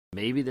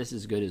Maybe this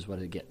is good as what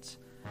it gets.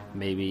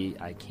 Maybe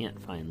I can't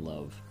find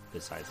love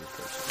besides this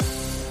person.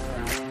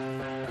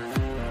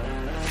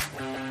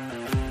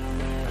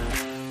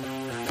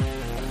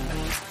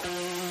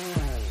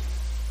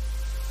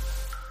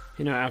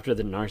 You know, after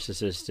the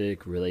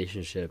narcissistic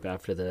relationship,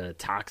 after the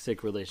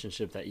toxic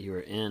relationship that you were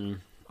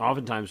in,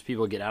 oftentimes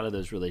people get out of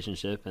those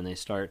relationships and they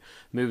start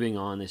moving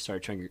on. They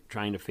start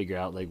trying to figure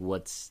out, like,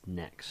 what's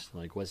next?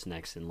 Like, what's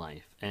next in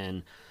life?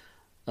 And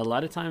a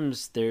lot of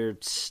times they're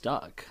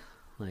stuck.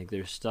 Like,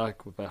 they're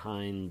stuck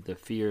behind the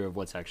fear of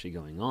what's actually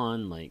going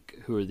on. Like,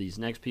 who are these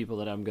next people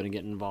that I'm going to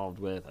get involved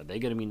with? Are they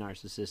going to be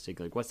narcissistic?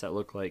 Like, what's that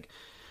look like?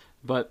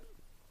 But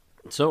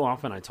so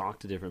often I talk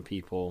to different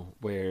people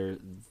where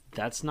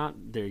that's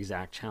not their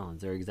exact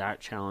challenge. Their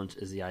exact challenge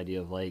is the idea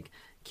of, like,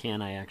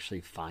 can I actually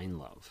find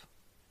love?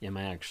 Am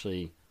I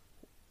actually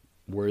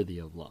worthy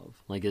of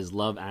love? Like, is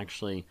love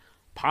actually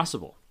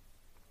possible?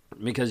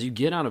 Because you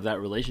get out of that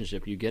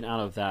relationship, you get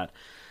out of that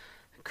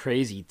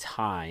crazy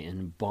tie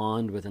and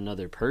bond with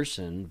another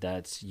person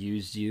that's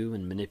used you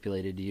and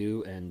manipulated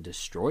you and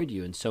destroyed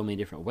you in so many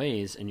different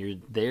ways, and you're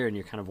there and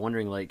you're kind of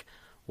wondering, like,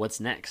 what's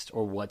next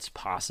or what's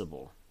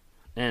possible.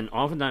 And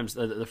oftentimes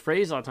the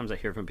phrase a lot of times I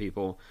hear from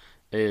people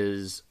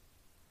is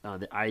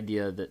the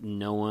idea that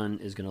no one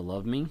is going to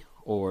love me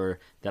or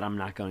that I'm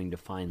not going to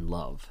find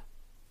love.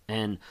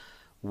 And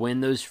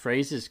when those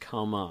phrases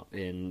come up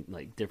in,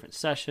 like, different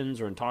sessions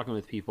or in talking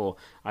with people,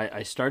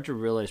 I start to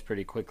realize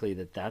pretty quickly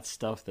that that's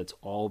stuff that's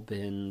all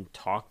been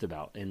talked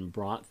about and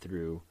brought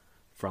through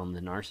from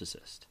the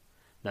narcissist.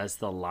 That's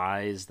the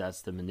lies,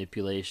 that's the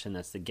manipulation,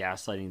 that's the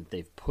gaslighting that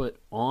they've put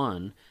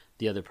on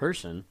the other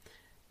person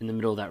in the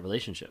middle of that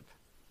relationship.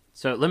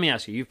 So let me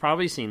ask you, you've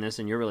probably seen this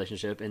in your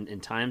relationship and in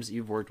times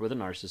you've worked with a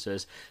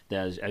narcissist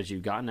that as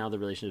you've gotten out of the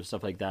relationship,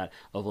 stuff like that,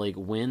 of, like,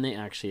 when they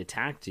actually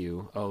attacked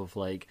you, of,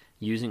 like,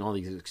 using all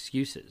these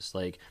excuses,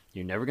 like,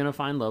 you're never going to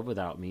find love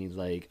without me,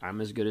 like,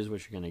 I'm as good as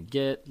what you're going to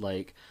get,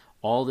 like,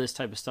 all this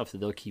type of stuff that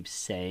they'll keep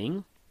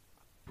saying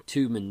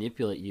to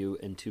manipulate you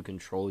and to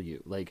control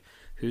you. Like,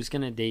 who's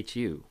going to date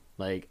you?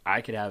 Like, I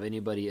could have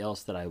anybody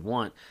else that I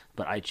want,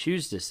 but I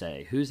choose to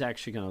say, who's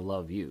actually going to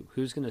love you?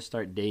 Who's going to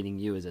start dating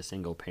you as a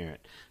single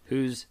parent?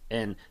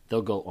 And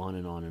they'll go on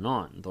and on and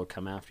on. They'll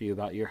come after you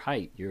about your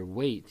height, your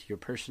weight, your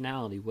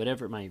personality,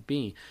 whatever it might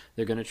be.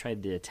 They're going to try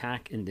to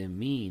attack and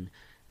demean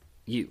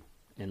you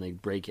and,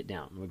 like, break it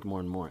down, like, more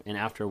and more. And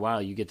after a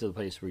while, you get to the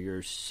place where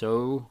you're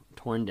so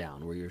torn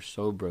down, where you're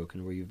so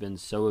broken, where you've been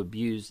so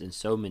abused and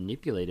so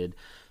manipulated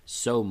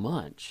so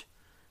much,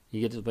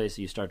 you get to the place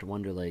that you start to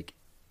wonder, like,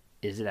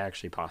 is it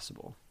actually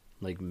possible?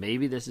 Like,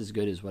 maybe this is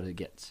good as what it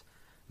gets.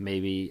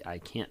 Maybe I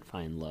can't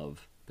find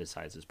love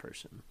besides this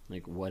person.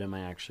 Like, what am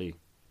I actually,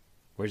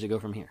 where's it go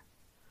from here?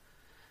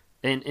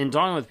 And in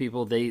talking with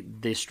people, they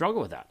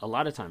struggle with that a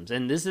lot of times.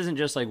 And this isn't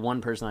just, like, one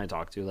person I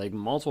talk to. Like,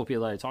 multiple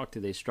people that I talk to,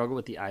 they struggle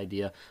with the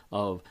idea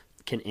of,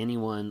 can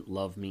anyone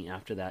love me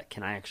after that?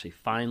 Can I actually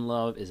find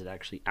love? Is it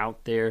actually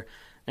out there?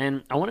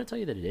 And I want to tell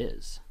you that it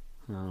is.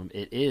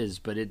 It is,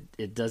 but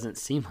it doesn't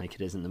seem like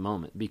it is in the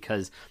moment,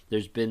 because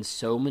there's been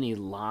so many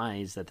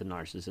lies that the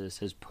narcissist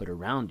has put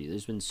around you.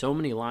 There's been so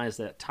many lies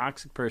that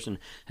toxic person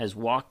has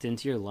walked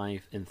into your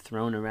life and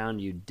thrown around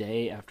you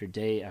day after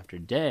day after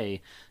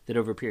day, that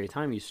over a period of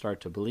time you start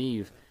to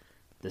believe,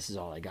 this is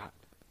all I got.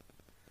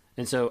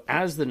 And so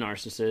as the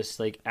narcissist,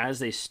 like, as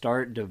they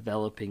start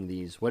developing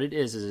these, what it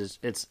is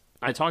it's,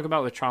 I talk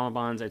about with trauma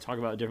bonds, I talk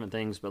about different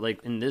things, but,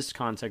 like, in this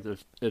context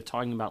of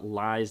talking about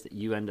lies that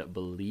you end up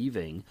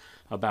believing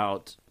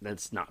about,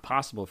 that's not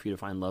possible for you to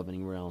find love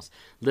anywhere else.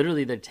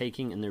 Literally, they're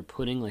taking and they're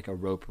putting, like, a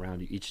rope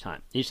around you each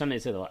time they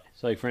say the lie.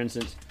 So, like, for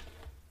instance,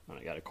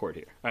 I got a cord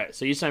here. All right,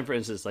 so each time, for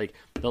instance, like,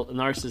 the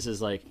narcissist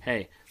is like,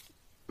 hey,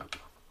 let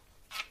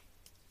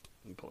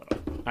me pull it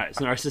up. All right,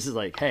 so the narcissist is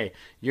like, hey,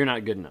 you're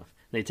not good enough.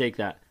 They take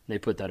that and they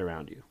put that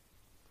around you.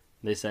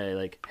 They say,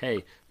 like,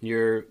 hey,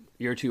 you're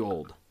too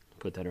old.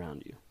 Put that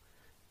around you.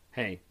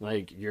 Hey,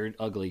 like, you're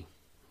ugly.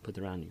 Put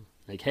that around you.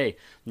 Like, hey,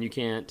 you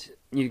can't,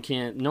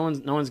 no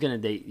one's going to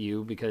date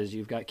you because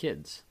you've got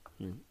kids.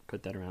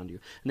 Put that around you.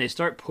 And they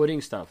start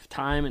putting stuff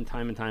time and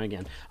time and time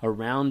again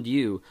around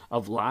you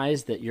of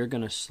lies that you're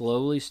going to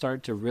slowly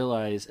start to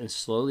realize and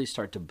slowly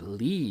start to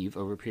believe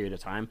over a period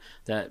of time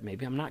that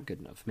maybe I'm not good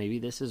enough. Maybe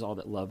this is all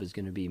that love is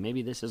going to be.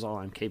 Maybe this is all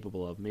I'm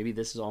capable of. Maybe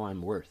this is all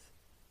I'm worth.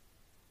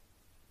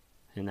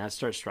 And that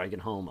starts striking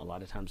home a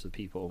lot of times with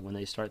people when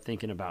they start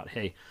thinking about,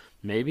 hey,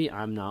 maybe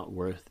I'm not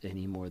worth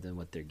any more than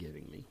what they're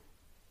giving me.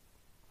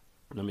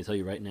 Let me tell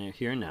you right now,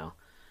 here and now,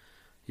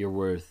 you're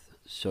worth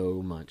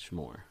so much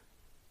more.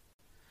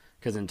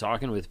 Because in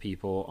talking with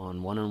people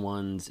on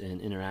one-on-ones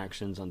and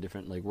interactions on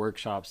different, like,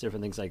 workshops,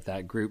 different things like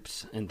that,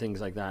 groups and things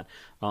like that,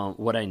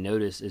 what I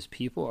notice is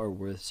people are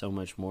worth so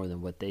much more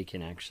than what they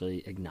can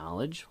actually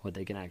acknowledge, what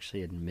they can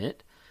actually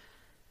admit,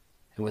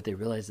 and what they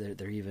realize that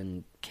they're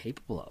even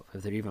capable of,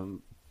 if they're even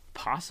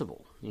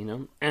possible, you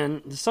know?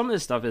 And some of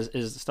this stuff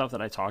is stuff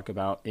that I talk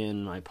about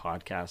in my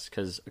podcast,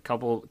 because a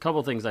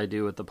couple things I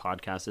do with the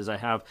podcast is I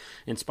have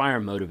Inspire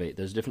and Motivate.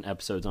 There's different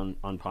episodes on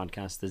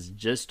podcasts that's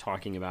just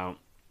talking about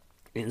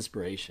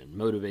inspiration,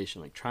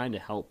 motivation, like trying to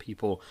help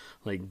people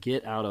like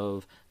get out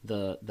of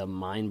the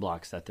mind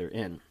blocks that they're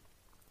in.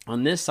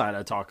 On this side,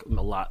 I talk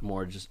a lot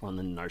more just on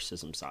the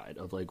narcissism side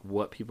of like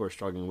what people are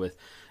struggling with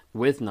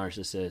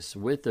narcissists,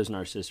 with those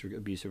narcissistic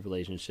abusive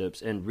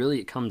relationships. And really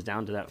it comes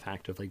down to that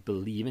fact of like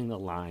believing the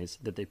lies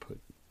that they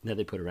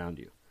put around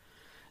you.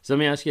 So let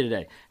me ask you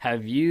today,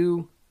 have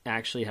you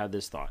actually had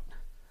this thought?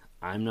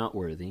 I'm not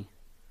worthy.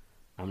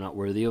 I'm not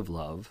worthy of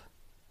love.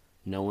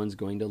 No one's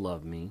going to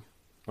love me.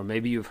 Or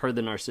maybe you've heard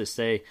the narcissist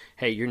say,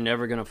 hey, you're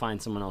never going to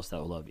find someone else that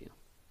will love you.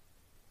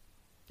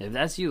 If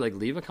that's you, like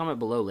leave a comment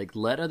below. Like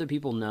let other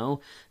people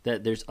know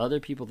that there's other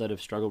people that have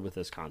struggled with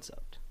this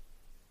concept.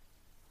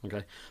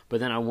 Okay? But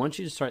then I want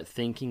you to start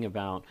thinking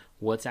about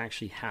what's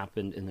actually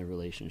happened in the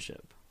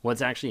relationship.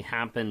 What's actually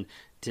happened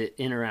to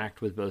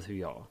interact with both of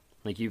y'all.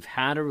 Like you've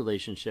had a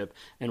relationship,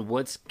 and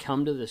what's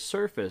come to the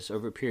surface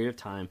over a period of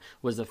time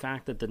was the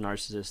fact that the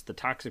narcissist, the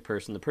toxic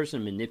person, the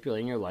person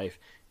manipulating your life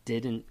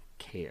didn't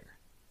care.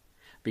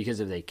 Because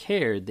if they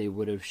cared, they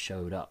would have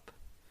showed up.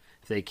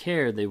 If they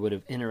cared, they would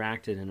have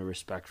interacted in a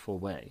respectful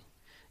way.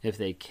 If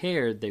they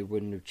cared, they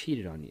wouldn't have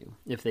cheated on you.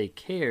 If they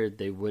cared,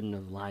 they wouldn't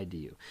have lied to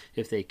you.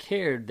 If they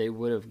cared, they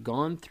would have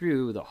gone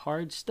through the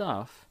hard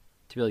stuff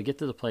to be able to get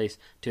to the place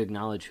to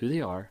acknowledge who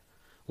they are,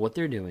 what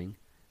they're doing,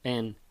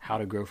 and how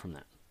to grow from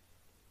that.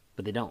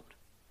 But they don't.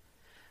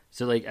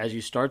 So like as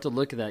you start to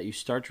look at that, you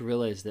start to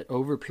realize that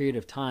over a period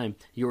of time,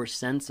 your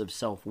sense of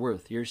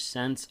self-worth, your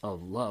sense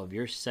of love,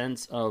 your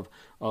sense of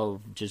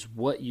just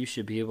what you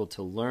should be able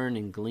to learn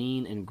and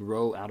glean and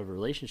grow out of a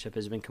relationship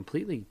has been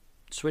completely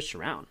switched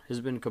around, has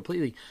been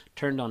completely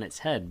turned on its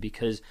head,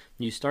 because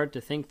you start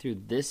to think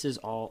through, this is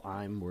all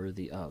I'm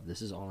worthy of.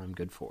 This is all I'm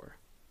good for.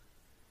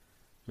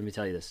 Let me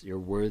tell you this, you're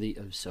worthy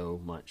of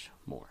so much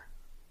more.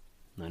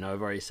 I know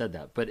I've already said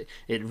that, but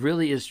it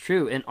really is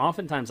true. And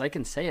oftentimes I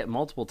can say it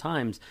multiple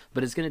times,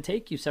 but it's going to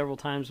take you several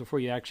times before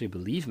you actually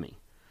believe me.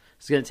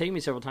 It's going to take me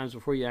several times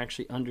before you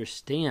actually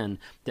understand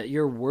that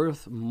you're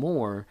worth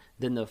more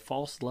than the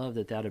false love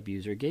that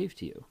abuser gave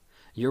to you.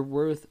 You're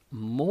worth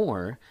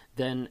more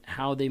than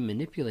how they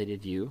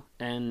manipulated you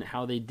and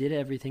how they did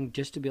everything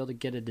just to be able to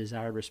get a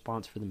desired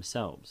response for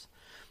themselves.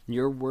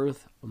 You're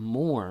worth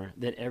more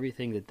than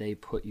everything that they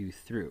put you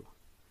through.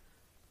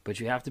 But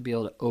you have to be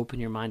able to open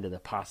your mind to the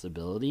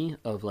possibility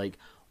of like,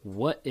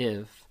 what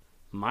if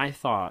my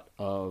thought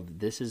of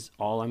this is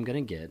all I'm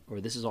going to get, or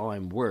this is all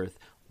I'm worth,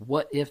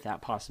 what if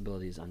that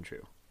possibility is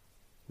untrue?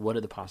 What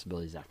are the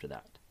possibilities after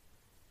that?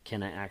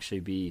 Can I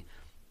actually be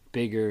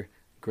bigger,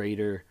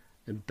 greater,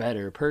 and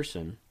better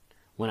person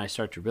when I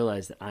start to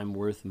realize that I'm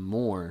worth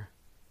more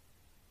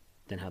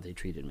than how they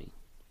treated me?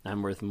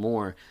 I'm worth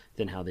more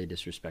than how they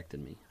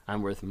disrespected me.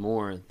 I'm worth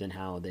more than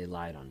how they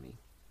lied on me.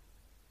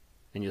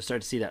 And you'll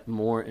start to see that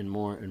more and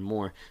more and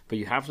more. But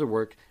you have to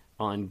work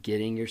on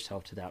getting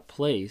yourself to that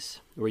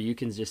place where you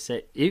can just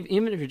say,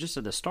 even if you're just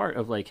at the start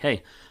of like,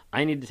 hey,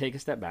 I need to take a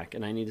step back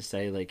and I need to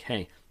say like,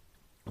 hey,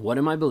 what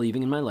am I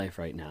believing in my life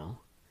right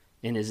now?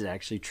 And is it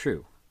actually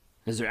true?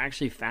 Is there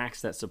actually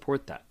facts that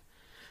support that?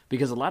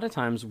 Because a lot of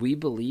times we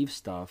believe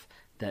stuff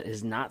that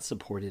is not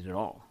supported at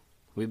all.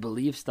 We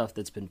believe stuff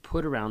that's been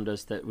put around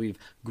us, that we've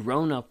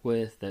grown up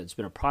with, that's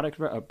been a product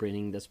of our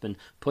upbringing, that's been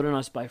put on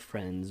us by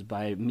friends,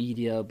 by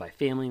media, by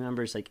family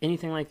members, like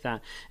anything like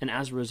that. And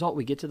as a result,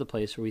 we get to the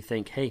place where we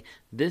think, hey,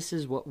 this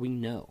is what we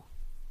know.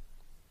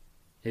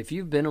 If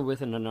you've been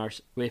with a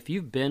narcissist,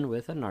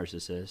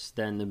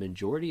 then the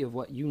majority of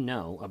what you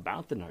know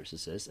about the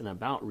narcissist and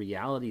about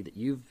reality that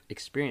you've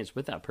experienced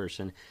with that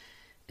person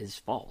is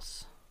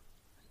false.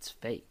 It's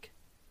fake.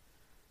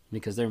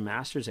 Because they're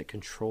masters at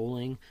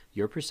controlling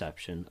your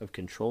perception, of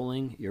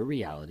controlling your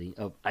reality,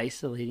 of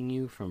isolating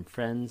you from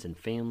friends and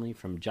family,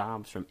 from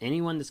jobs, from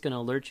anyone that's going to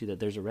alert you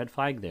that there's a red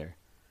flag there.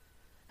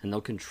 And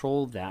they'll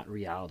control that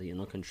reality, and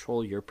they'll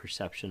control your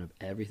perception of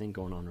everything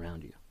going on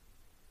around you.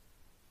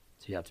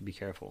 So you have to be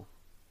careful.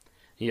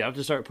 You have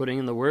to start putting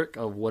in the work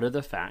of what are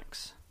the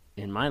facts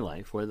in my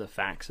life, what are the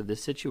facts of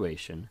this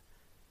situation,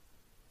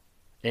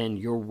 and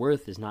your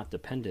worth is not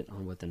dependent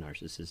on what the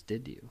narcissist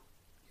did to you.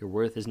 Your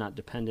worth is not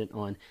dependent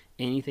on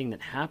anything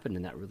that happened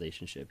in that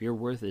relationship. Your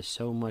worth is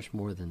so much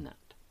more than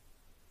that.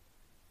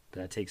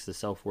 But that takes the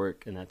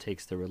self-work, and that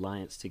takes the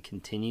reliance to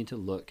continue to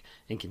look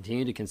and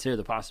continue to consider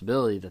the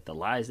possibility that the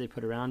lies they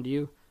put around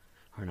you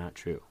are not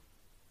true.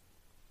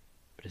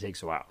 But it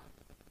takes a while.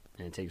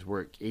 And it takes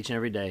work each and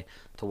every day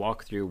to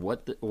walk through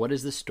what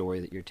is the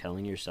story that you're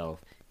telling yourself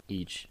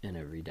each and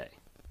every day.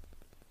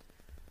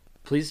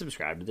 Please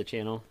subscribe to the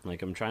channel.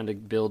 Like, I'm trying to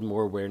build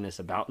more awareness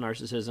about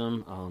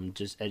narcissism,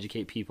 just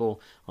educate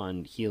people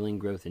on healing,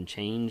 growth, and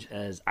change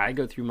as I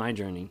go through my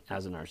journey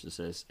as a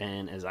narcissist,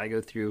 and as I go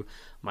through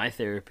my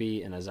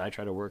therapy, and as I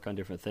try to work on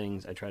different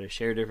things. I try to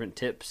share different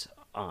tips,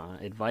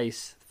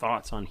 advice,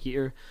 thoughts on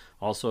here.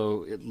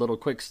 Also, little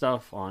quick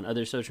stuff on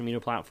other social media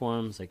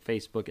platforms like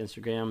Facebook,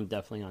 Instagram,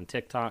 definitely on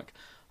TikTok.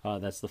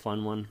 That's the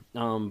fun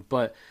one.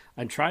 But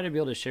I try to be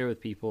able to share with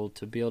people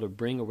to be able to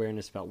bring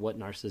awareness about what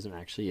narcissism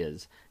actually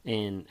is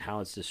and how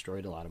it's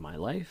destroyed a lot of my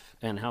life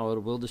and how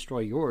it will destroy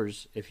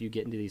yours if you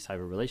get into these type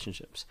of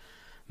relationships.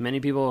 Many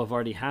people have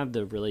already had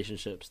their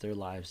relationships, their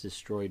lives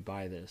destroyed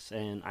by this.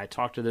 And I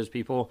talk to those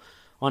people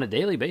on a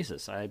daily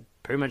basis. I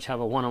pretty much have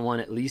a one-on-one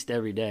at least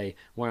every day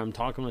where I'm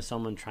talking with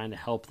someone trying to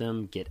help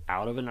them get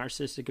out of a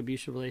narcissistic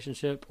abusive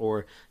relationship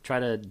or try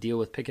to deal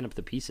with picking up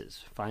the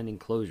pieces, finding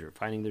closure,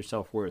 finding their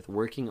self-worth,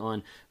 working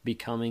on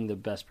becoming the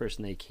best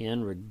person they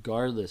can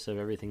regardless of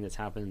everything that's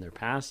happened in their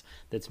past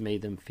that's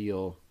made them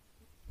feel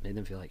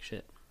like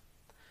shit.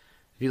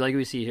 If you like what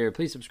you see here,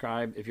 please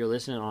subscribe. If you're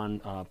listening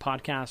on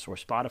podcasts or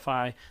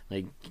Spotify,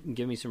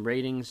 give me some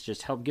ratings.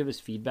 Just help give us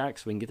feedback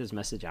so we can get this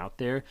message out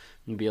there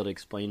and be able to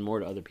explain more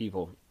to other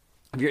people.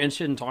 If you're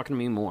interested in talking to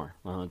me more,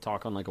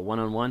 talk on a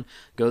one-on-one,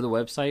 go to the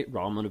website,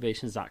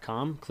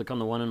 rawmotivations.com. Click on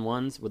the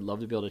one-on-ones. Would love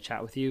to be able to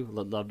chat with you.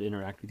 Would love to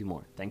interact with you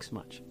more. Thanks so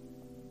much.